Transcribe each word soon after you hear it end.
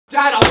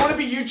Dad, I want to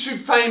be YouTube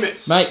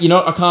famous. Mate, you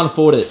know, I can't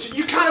afford it.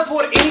 You can't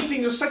afford anything.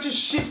 You're such a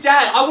shit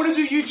dad. I want to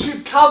do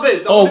YouTube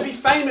covers. I want to be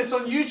famous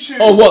on YouTube.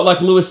 Oh, what,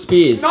 like Lewis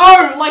Spears?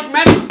 No, like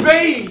Matty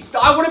B.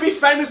 I want to be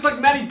famous like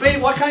Matty B.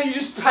 Why can't you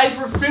just pay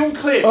for a film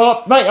clip?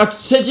 Oh, mate, I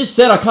just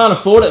said I can't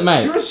afford it,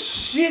 mate. You're a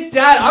shit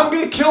dad. I'm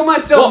going to kill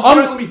myself if you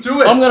don't let me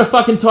do it. I'm going to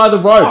fucking tie the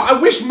rope. Oh, I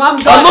wish Mum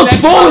died. I look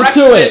forward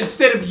to it.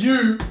 Instead of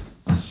you.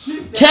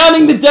 Shit,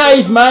 counting the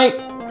days, mate.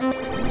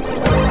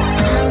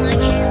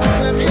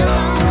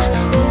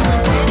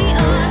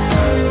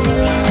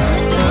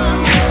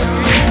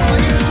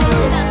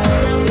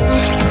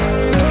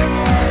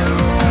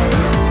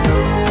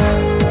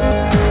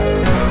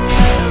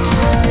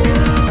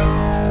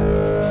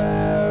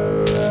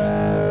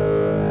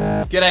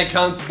 G'day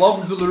cunts,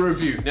 welcome to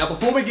LewReview. Now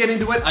before we get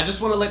into it, I just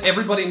want to let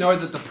everybody know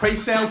that the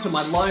pre-sale to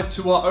my live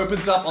tour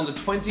opens up on the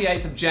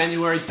 28th of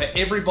January for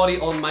everybody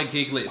on my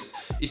gig list.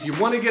 If you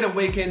want to get a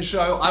weekend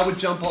show, I would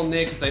jump on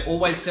there because they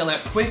always sell out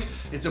quick.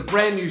 It's a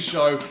brand new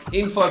show,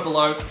 info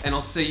below, and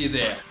I'll see you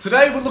there.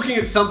 Today we're looking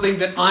at something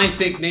that I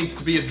think needs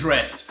to be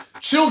addressed.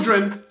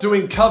 Children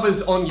doing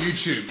covers on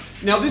YouTube.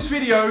 Now this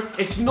video,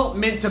 it's not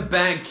meant to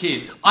bag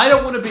kids. I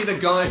don't want to be the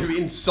guy who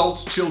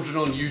insults children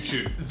on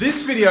YouTube.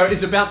 This video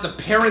is about the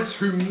parents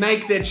who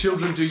make their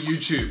children do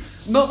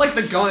YouTube. Not like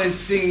the guys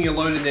singing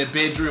alone in their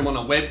bedroom on a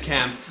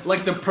webcam,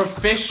 like the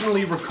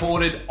professionally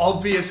recorded,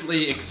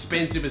 obviously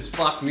expensive as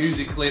fuck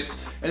music clips,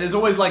 and there's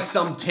always like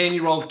some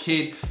 10-year-old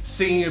kid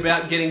singing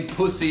about getting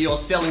pussy or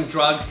selling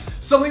drugs.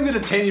 Something that a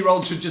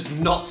 10-year-old should just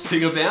not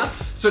sing about.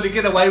 So to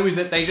get away with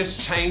it, they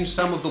just change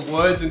some of the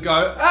words and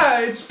go,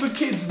 hey, it's for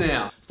kids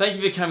now. Thank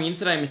you for coming in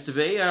today, Mr.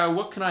 B.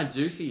 What can I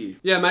do for you?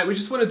 Yeah, mate, we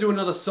just want to do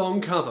another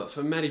song cover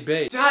for Matty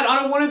B. Dad, I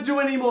don't want to do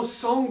any more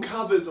song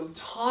covers. I'm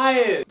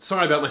tired.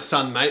 Sorry about my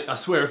son, mate. I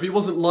swear, if he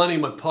wasn't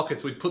lining my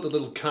pockets, we'd put the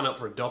little cunt up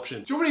for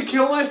adoption. Do you want me to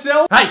kill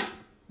myself? Hey!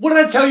 What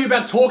did I tell you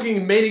about talking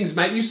in meetings,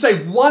 mate? You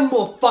say one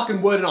more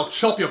fucking word and I'll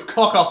chop your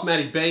cock off,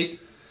 Matty B.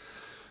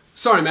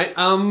 Sorry, mate.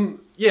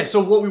 Yeah,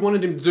 so what we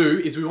wanted him to do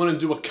is we wanted to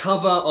do a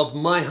cover of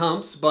My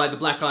Humps by the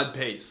Black Eyed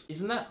Peas.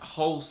 Isn't that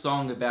whole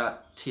song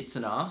about tits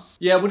and ass?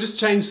 Yeah, we'll just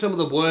change some of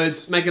the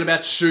words, make it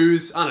about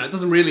shoes. I don't know, it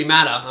doesn't really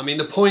matter. I mean,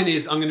 the point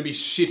is I'm gonna be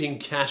shitting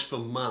cash for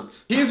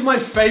months. Here's my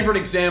favorite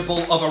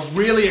example of a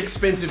really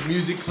expensive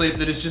music clip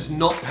that is just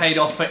not paid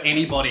off for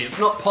anybody. It's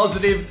not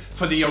positive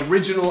for the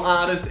original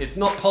artist, it's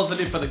not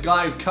positive for the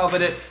guy who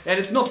covered it, and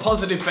it's not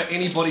positive for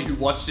anybody who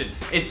watched it.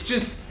 It's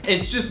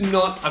just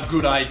not a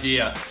good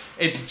idea.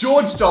 It's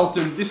George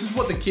Dalton, this is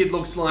what the kid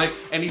looks like,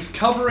 and he's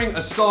covering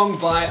a song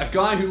by a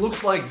guy who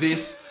looks like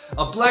this,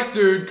 a black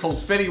dude called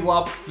Fetty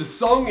Wap. The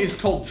song is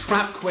called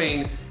Trap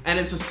Queen, and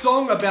it's a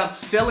song about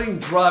selling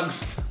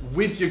drugs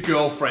with your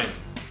girlfriend,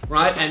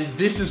 right? And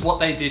this is what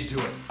they did to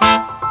it.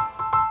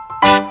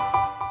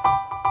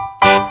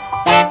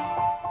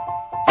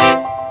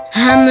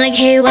 I'm like,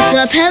 hey, what's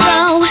up,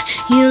 hello?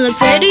 You look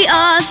pretty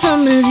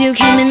awesome as you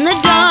came in the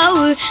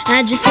door.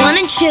 I just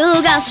wanna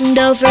chill, got some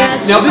dough for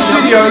us. Now this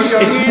video,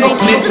 it's not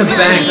meant to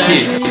bang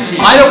kids.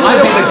 I don't want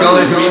to be the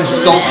guy who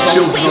insults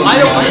children. I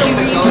don't want to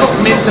be the guy not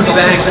meant to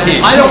bang kids.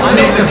 I don't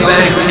meant to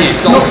bang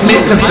kids. Not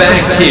meant to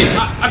bang kids.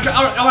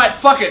 Alright,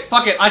 fuck it.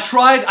 I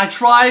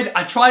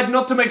tried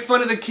not to make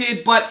fun of the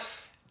kid, but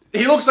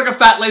he looks like a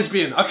fat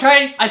lesbian,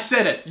 okay? I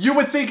said it. You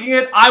were thinking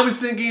it, I was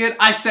thinking it,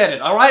 I said it,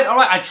 alright?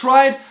 I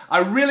tried, I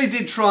really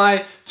did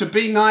try to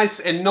be nice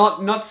and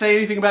not say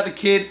anything about the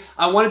kid.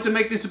 I wanted to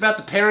make this about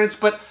the parents,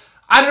 but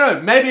I don't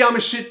know, maybe I'm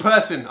a shit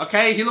person,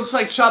 okay? He looks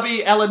like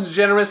chubby Ellen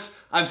DeGeneres.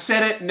 I've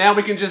said it, now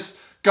we can just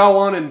go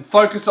on and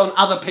focus on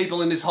other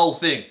people in this whole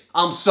thing.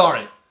 I'm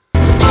sorry. I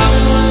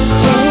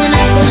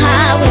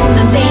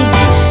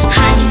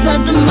just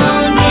love the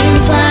mall, getting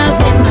fly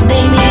with my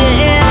baby,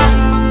 yeah.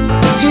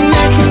 And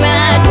I can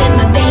ride with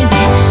my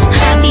baby.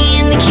 I be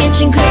in the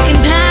kitchen cooking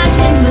pies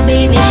with my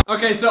baby.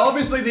 Okay, so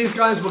obviously these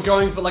guys were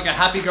going for like a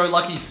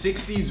happy-go-lucky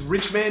 60s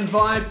rich man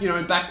vibe, you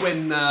know, back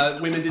when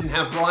women didn't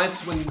have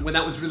rights, when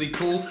that was really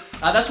cool.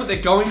 That's what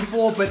they're going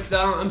for, but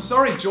I'm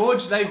sorry,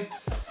 George,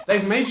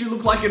 they've made you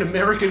look like an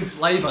American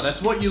slaver.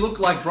 That's what you look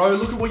like, bro.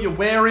 Look at what you're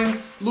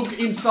wearing. Look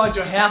inside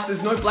your house.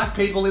 There's no black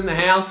people in the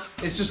house.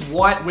 It's just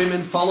white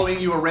women following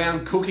you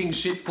around, cooking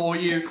shit for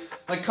you.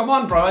 Like, come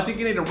on, bro, I think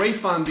you need a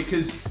refund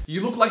because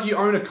you look like you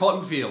own a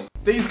cotton field.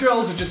 These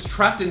girls are just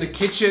trapped in the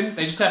kitchen.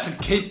 They just have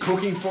to keep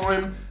cooking for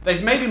him.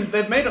 They've made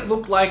it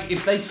look like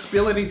if they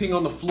spill anything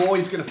on the floor,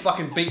 he's gonna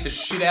fucking beat the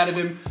shit out of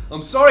him.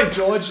 I'm sorry,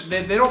 George,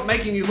 they're not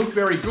making you look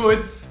very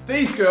good.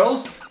 These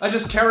girls are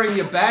just carrying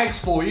your bags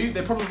for you.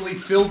 They're probably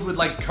filled with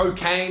like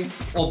cocaine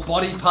or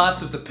body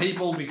parts of the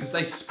people because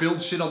they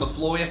spilled shit on the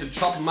floor. You have to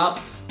chop them up,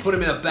 put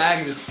them in a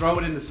bag and just throw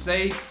it in the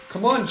sea.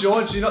 Come on,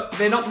 George,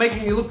 they're not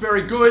making you look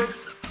very good.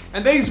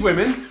 And these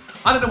women,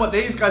 I don't know what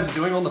these guys are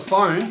doing on the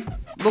phone.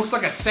 Looks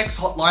like a sex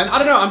hotline. I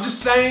don't know, I'm just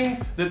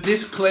saying that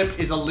this clip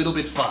is a little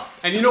bit fun.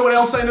 And you know what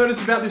else I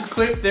noticed about this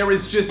clip? There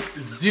is just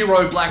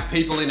zero black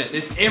people in it.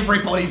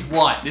 Everybody's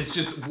white. There's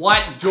just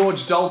white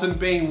George Dalton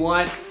being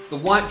white, the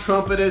white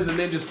trumpeters, and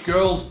then just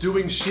girls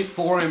doing shit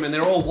for him, and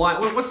they're all white.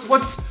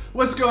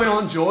 What's going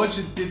on, George?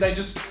 Did they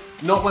just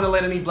not want to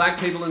let any black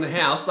people in the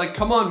house? Like,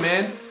 come on,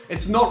 man.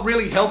 It's not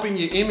really helping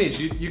your image.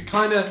 You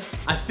kind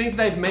of, I think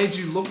they've made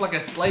you look like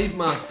a slave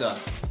master.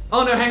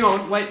 Oh no, hang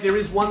on, wait, there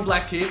is one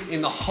black kid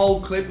in the whole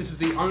clip. This is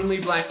the only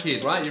black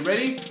kid, right? You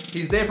ready?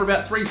 He's there for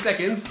about 3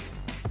 seconds,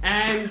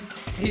 and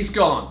he's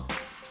gone.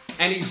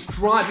 And he's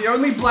the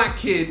only black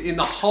kid in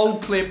the whole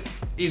clip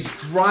is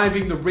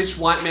driving the rich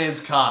white man's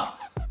car.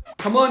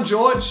 Come on,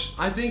 George.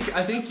 I think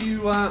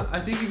you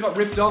got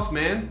ripped off,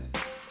 man.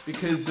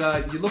 Because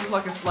you look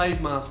like a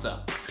slave master.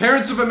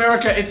 Parents of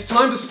America, it's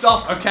time to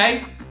stop,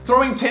 okay?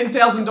 Throwing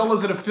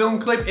 $10,000 at a film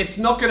clip, it's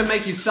not gonna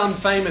make your son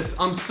famous.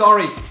 I'm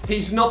sorry,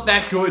 he's not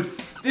that good.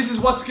 This is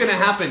what's gonna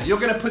happen. You're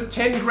gonna put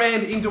 10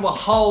 grand into a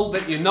hole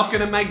that you're not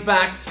gonna make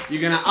back.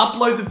 You're gonna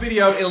upload the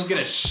video, it'll get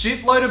a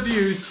shitload of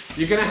views.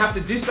 You're gonna have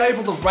to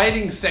disable the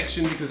ratings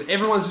section because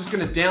everyone's just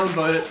gonna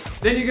downvote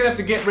it. Then you're gonna have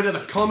to get rid of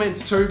the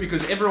comments too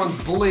because everyone's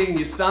bullying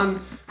your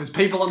son because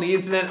people on the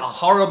internet are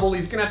horrible.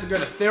 He's gonna have to go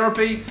to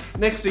therapy.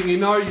 Next thing you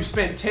know, you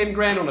spent 10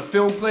 grand on a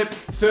film clip,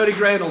 30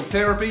 grand on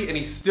therapy, and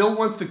he still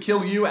wants to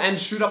kill you and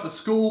shoot up the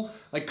school.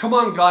 Like, come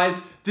on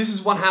guys, this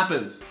is what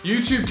happens.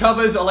 YouTube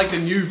covers are like the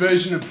new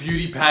version of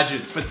beauty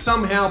pageants, but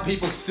somehow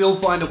people still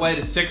find a way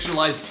to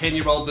sexualize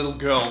 10-year-old little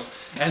girls,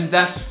 and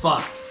that's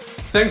fun.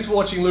 Thanks for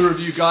watching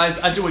LewReview, guys.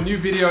 I do a new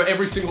video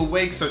every single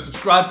week, so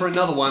subscribe for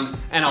another one,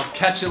 and I'll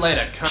catch you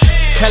later.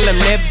 Tell them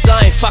Nebs,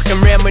 I ain't fucking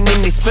round when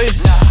in this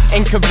booth.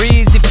 And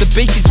careers, if the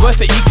beef is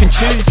worth it, you can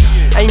choose.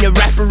 Ain't a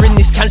rapper in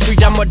this country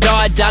done what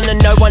I done,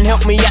 and no one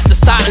helped me at the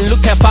start, and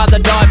look how far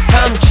that I've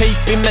come. Cheap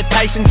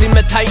imitations,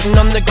 imitating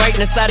on the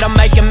greatness that I'm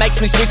making,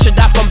 makes me switch it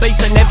up on beats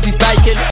that Nebs is baking.